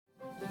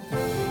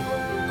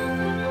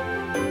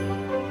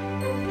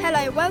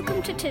Hello,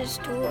 welcome to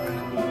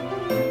TisTalk.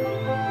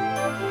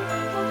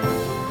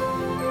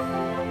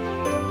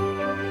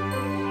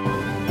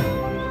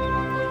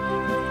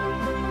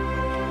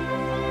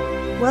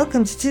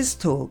 Welcome to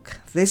TisTalk.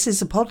 This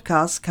is a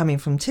podcast coming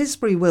from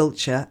Tisbury,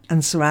 Wiltshire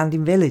and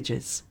surrounding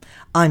villages.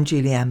 I'm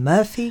Julianne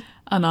Murphy.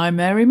 And I'm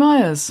Mary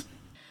Myers.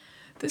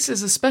 This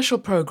is a special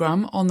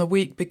programme on the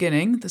week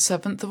beginning the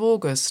 7th of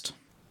August.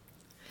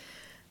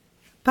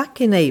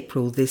 Back in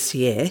April this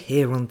year,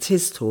 here on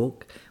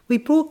TisTalk, we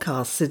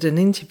broadcasted an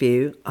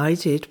interview I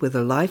did with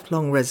a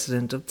lifelong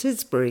resident of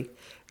Tisbury,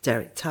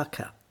 Derek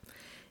Tucker.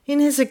 In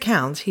his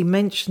account, he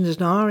mentioned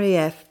an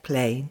RAF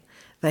plane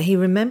that he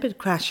remembered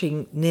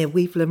crashing near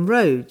Weaveland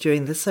Road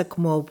during the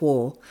Second World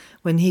War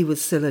when he was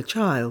still a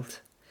child.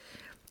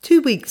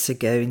 2 weeks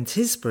ago in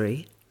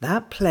Tisbury,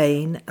 that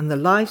plane and the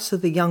lives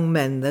of the young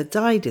men that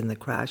died in the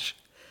crash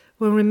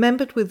were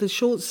remembered with a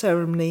short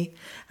ceremony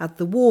at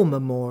the War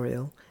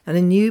Memorial and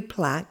a new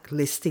plaque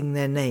listing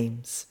their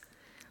names.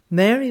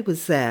 Mary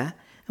was there,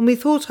 and we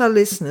thought our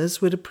listeners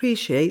would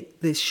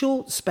appreciate this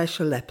short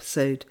special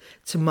episode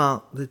to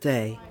mark the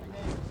day.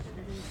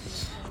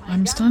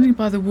 I'm standing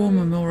by the War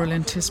Memorial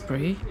in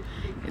Tisbury.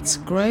 It's a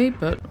grey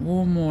but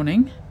warm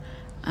morning,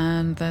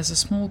 and there's a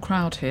small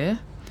crowd here.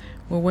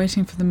 We're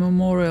waiting for the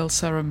memorial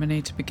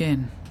ceremony to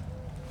begin.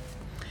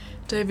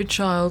 David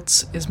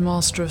Childs is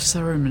Master of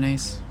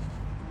Ceremonies.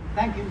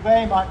 Thank you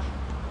very much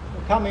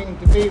for coming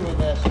to be with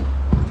us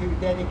to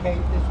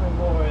dedicate this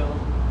memorial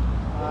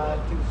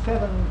to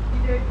 7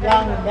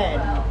 young men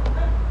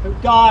who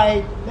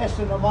died less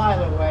than a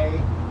mile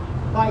away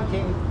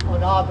fighting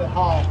on our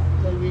behalf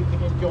so we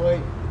can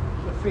enjoy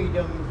the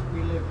freedoms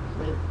we live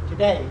with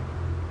today.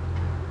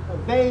 A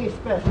very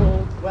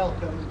special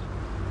welcome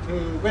to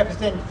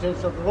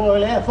representatives of the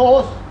Royal Air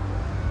Force,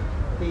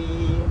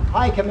 the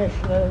High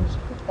Commissioners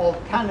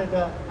of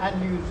Canada and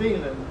New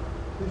Zealand,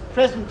 whose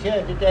presence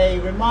here today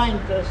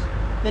reminds us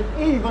that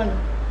even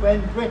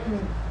when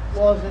Britain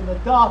was in the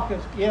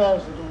darkest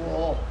years of the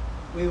war,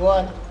 we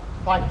weren't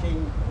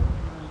fighting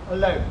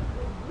alone.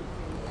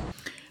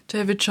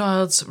 David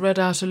Childs read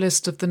out a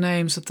list of the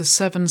names of the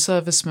 7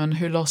 servicemen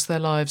who lost their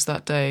lives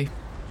that day.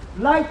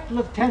 Flight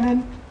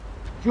Lieutenant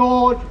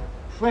George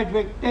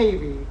Frederick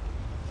Davey,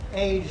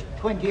 aged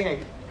 28.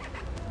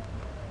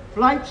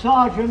 Flight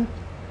Sergeant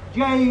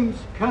James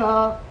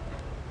Kerr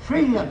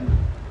Freeland,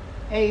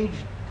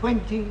 aged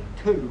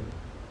 22.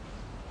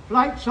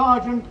 Flight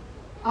Sergeant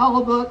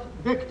Albert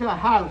Victor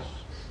House,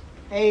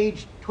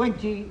 aged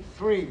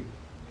 23.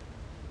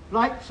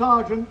 Flight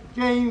Sergeant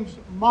James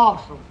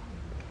Marshall.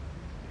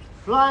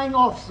 Flying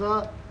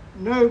Officer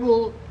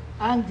Noble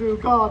Andrew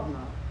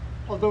Gardner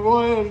of the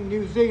Royal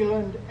New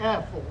Zealand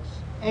Air Force,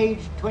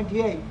 aged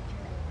 28.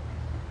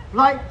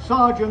 Flight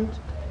Sergeant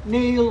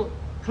Neil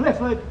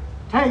Clifford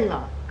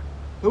Taylor,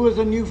 who was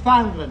a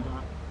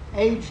Newfoundlander,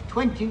 aged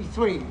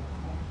 23.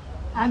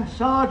 And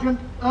Sergeant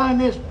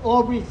Ernest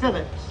Aubrey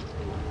Phillips,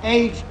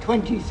 aged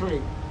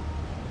 23.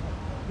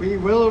 We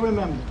will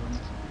remember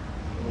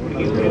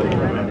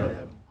them.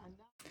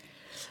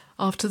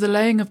 After the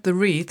laying of the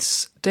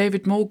wreaths,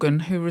 David Morgan,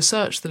 who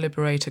researched the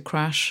Liberator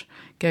crash,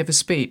 gave a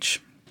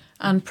speech,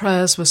 and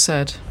prayers were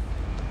said.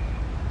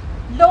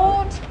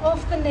 Lord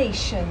of the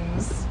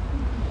nations,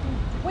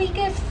 we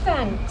give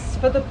thanks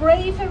for the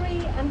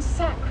bravery and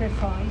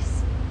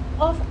sacrifice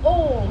of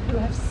all who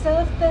have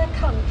served their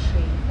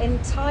country in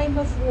time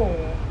of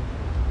war.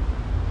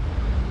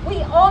 We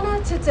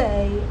honour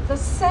today the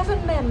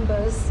 7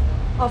 members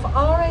of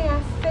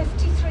RAF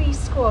 53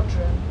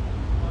 Squadron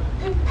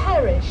who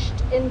perished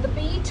in the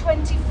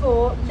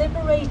B-24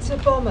 Liberator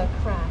bomber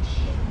crash.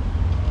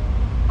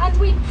 And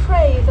we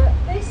pray that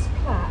this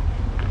plaque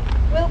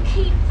will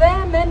keep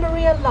their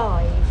memory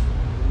alive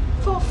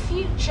for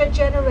future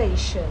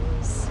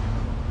generations.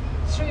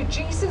 Through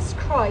Jesus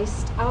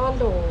Christ our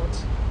Lord.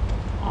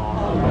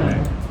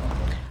 Amen.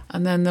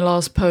 And then the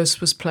last post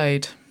was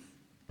played.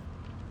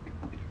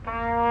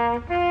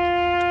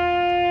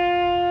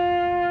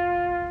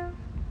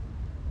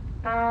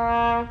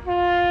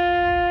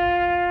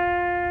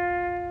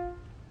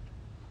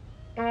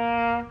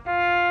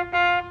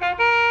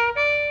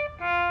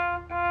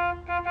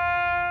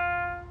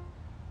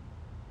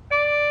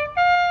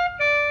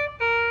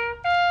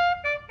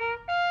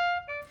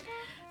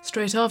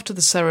 Straight after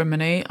the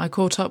ceremony, I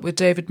caught up with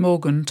David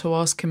Morgan to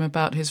ask him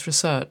about his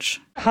research.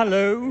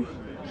 Hello,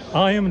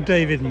 I am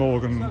David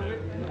Morgan,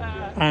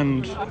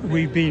 and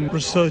we've been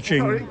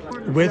researching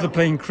where the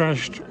plane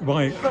crashed,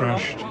 why it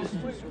crashed,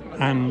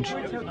 and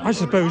I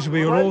suppose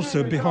we are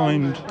also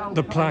behind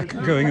the plaque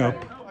going up.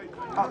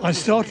 I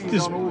started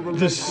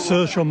this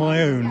search on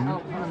my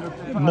own.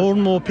 More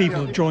and more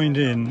people joined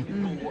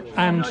in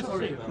and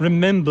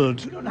remembered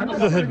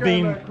there had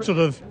been sort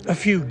of a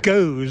few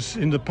goes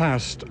in the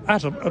past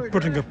at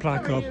putting a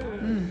plaque up,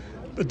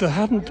 but there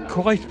hadn't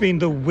quite been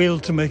the will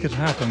to make it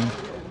happen.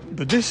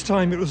 But this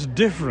time it was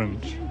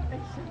different,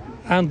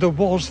 and there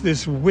was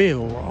this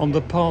will on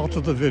the part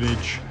of the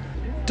village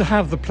to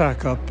have the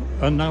plaque up,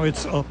 and now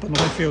it's up, and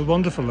I feel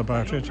wonderful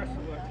about it,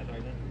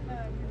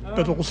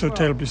 but also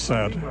terribly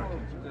sad.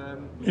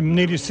 in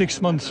nearly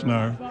 6 months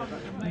now,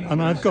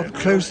 and I've got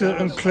closer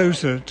and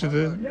closer to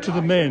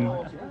the men.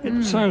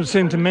 It sounds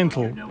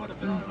sentimental,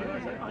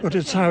 but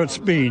it's how it's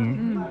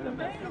been.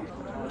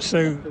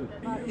 So,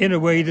 in a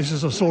way, this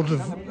is a sort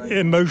of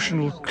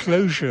emotional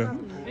closure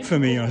for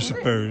me, I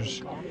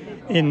suppose,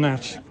 in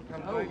that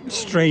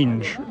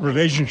strange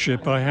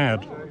relationship I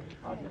had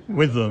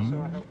with them,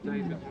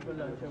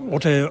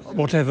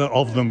 whatever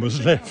of them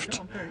was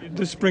left.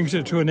 This brings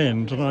it to an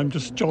end, and I'm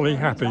just jolly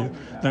happy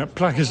that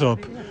plaque is up,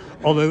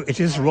 although it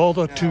is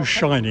rather too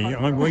shiny.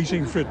 I'm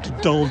waiting for it to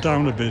dull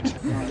down a bit.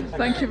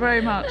 Thank you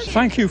very much.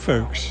 Thank you,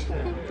 folks.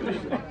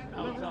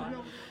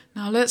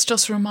 Now let's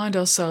just remind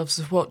ourselves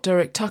of what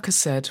Derek Tucker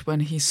said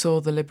when he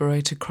saw the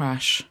Liberator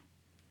crash.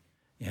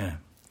 Yeah.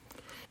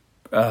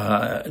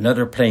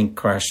 Another plane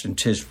crashed in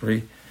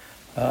Tisbury,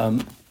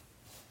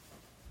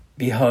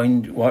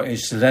 behind what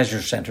is the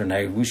leisure centre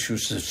now, which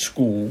was a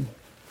school.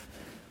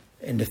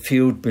 In the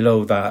field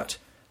below that,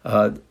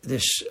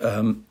 this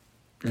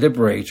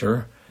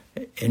Liberator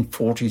in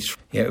 43.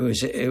 Yeah, it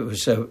was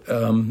a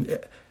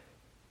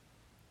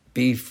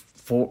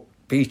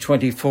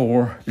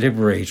B-24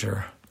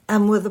 Liberator.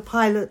 And were the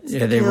pilots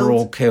Yeah, they killed? were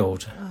all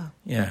killed. Oh.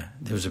 Yeah,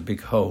 there was a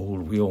big hole.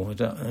 We all went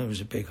down. There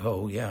was a big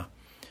hole, yeah.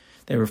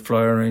 They were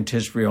flying around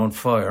Tisbury on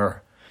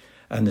fire,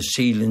 and the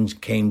ceilings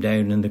came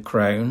down in the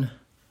crown,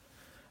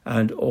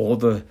 and all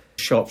the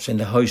shops in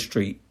the high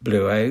street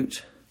blew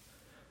out.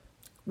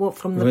 What,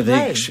 from the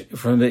plane?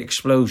 From the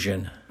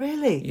explosion.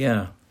 Really?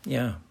 Yeah,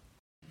 yeah.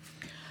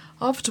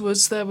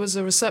 Afterwards, there was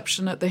a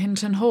reception at the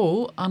Hinton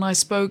Hall, and I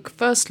spoke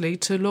firstly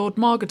to Lord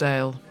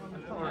Margadale.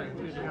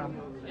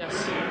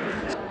 Yes.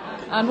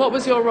 And what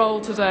was your role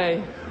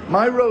today?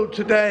 My role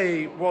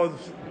today was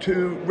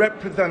to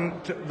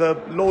represent the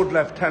Lord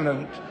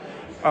Lieutenant,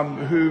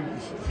 who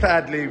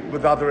sadly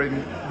was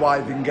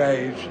otherwise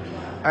engaged.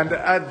 And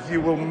as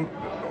you will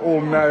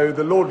all know,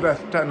 the Lord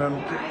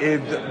Lieutenant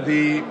is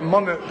the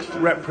monarch's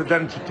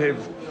representative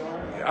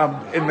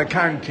in the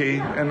county,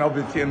 and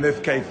obviously in this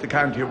case the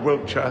county of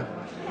Wiltshire.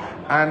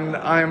 And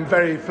I am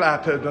very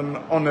flattered and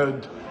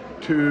honoured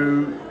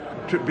to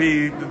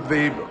be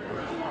the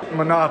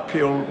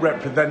monarchical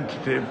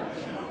representative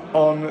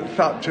on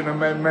such an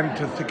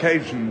momentous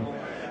occasion.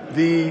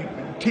 The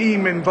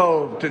team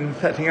involved in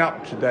setting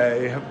up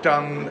today have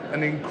done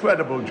an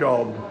incredible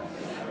job,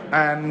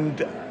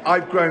 and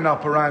I've grown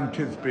up around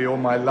Tisbury all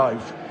my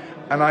life,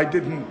 and I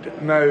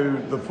didn't know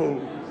the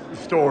full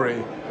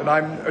story, but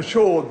I'm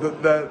assured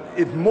that there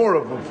is more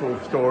of a full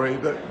story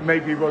that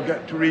maybe we'll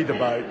get to read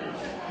about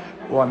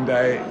one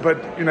day.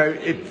 But, you know,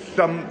 it's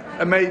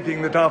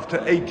amazing that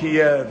after 80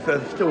 years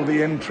there's still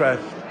the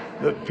interest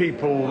that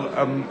people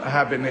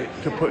have in it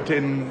to put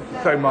in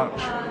so much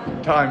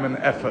time and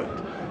effort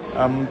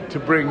to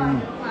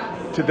bring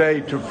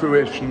today to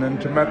fruition and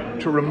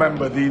to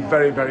remember these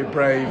very, very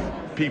brave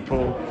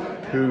people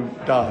who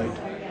died.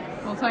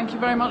 Well, thank you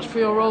very much for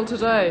your role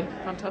today.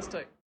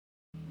 Fantastic.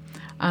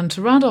 And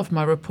to round off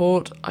my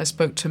report, I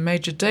spoke to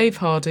Major Dave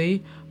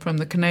Hardy from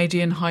the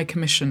Canadian High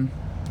Commission.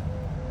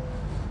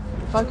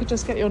 If I could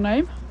just get your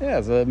name? Yeah,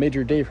 it's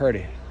Major Dave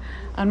Hardy.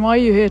 And why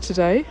are you here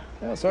today?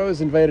 So I was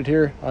invited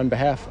here on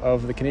behalf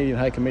of the Canadian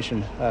High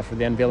Commission for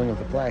the unveiling of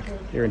the plaque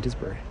here in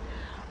Tisbury.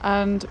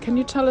 And can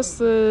you tell us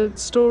the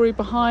story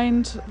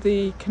behind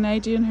the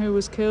Canadian who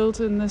was killed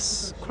in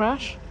this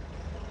crash?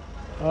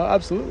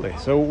 Absolutely.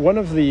 So one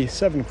of the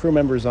 7 crew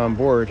members on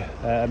board,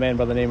 a man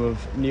by the name of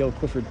Neil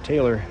Clifford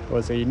Taylor,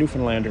 was a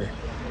Newfoundlander,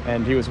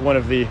 and he was one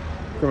of the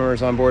crew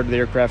members on board the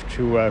aircraft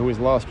who was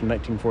lost in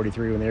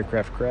 1943 when the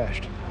aircraft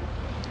crashed.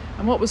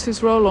 And what was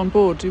his role on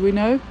board, do we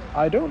know?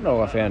 I don't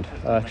know offhand,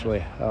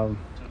 actually.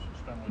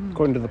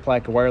 According to the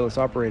plaque, a wireless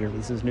operator.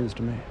 This is news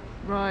to me.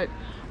 Right.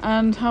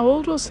 And how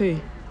old was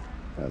he?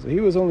 So he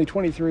was only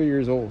 23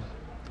 years old.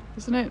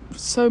 Isn't it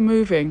so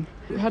moving?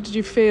 How did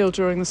you feel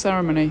during the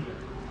ceremony?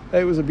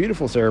 It was a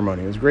beautiful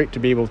ceremony. It was great to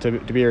be able to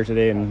be here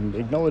today and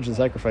acknowledge the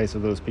sacrifice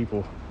of those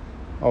people,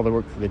 all the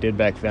work that they did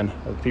back then.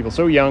 People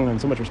so young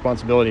and so much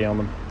responsibility on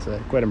them. It's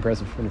quite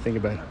impressive when you think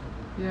about it.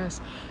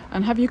 Yes.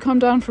 And have you come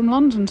down from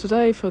London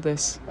today for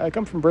this? I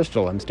come from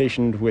Bristol. I'm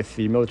stationed with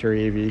the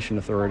Military Aviation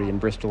Authority in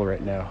Bristol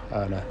right now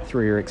on a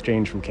 3-year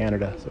exchange from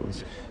Canada. So it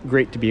was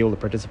great to be able to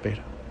participate.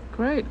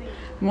 Great.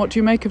 And what do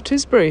you make of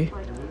Tisbury?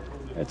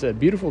 It's a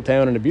beautiful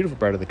town and a beautiful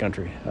part of the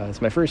country.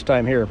 It's my first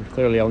time here, but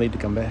clearly I'll need to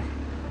come back.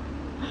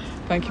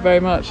 Thank you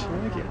very much.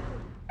 Thank you.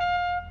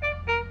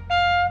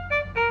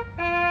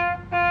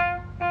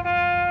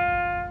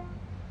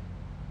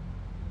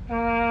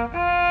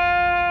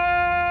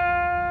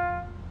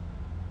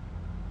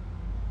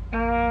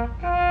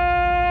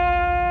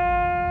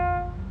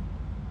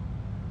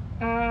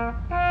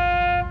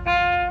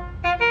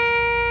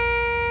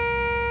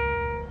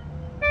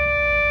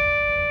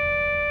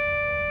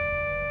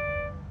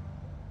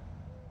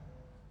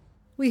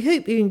 We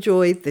hope you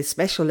enjoyed this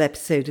special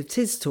episode of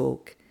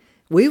TisTalk.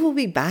 We will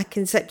be back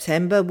in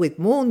September with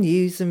more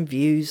news and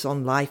views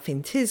on life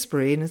in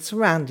Tisbury and the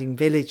surrounding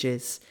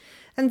villages.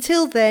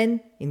 Until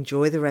then,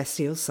 enjoy the rest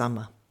of your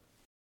summer.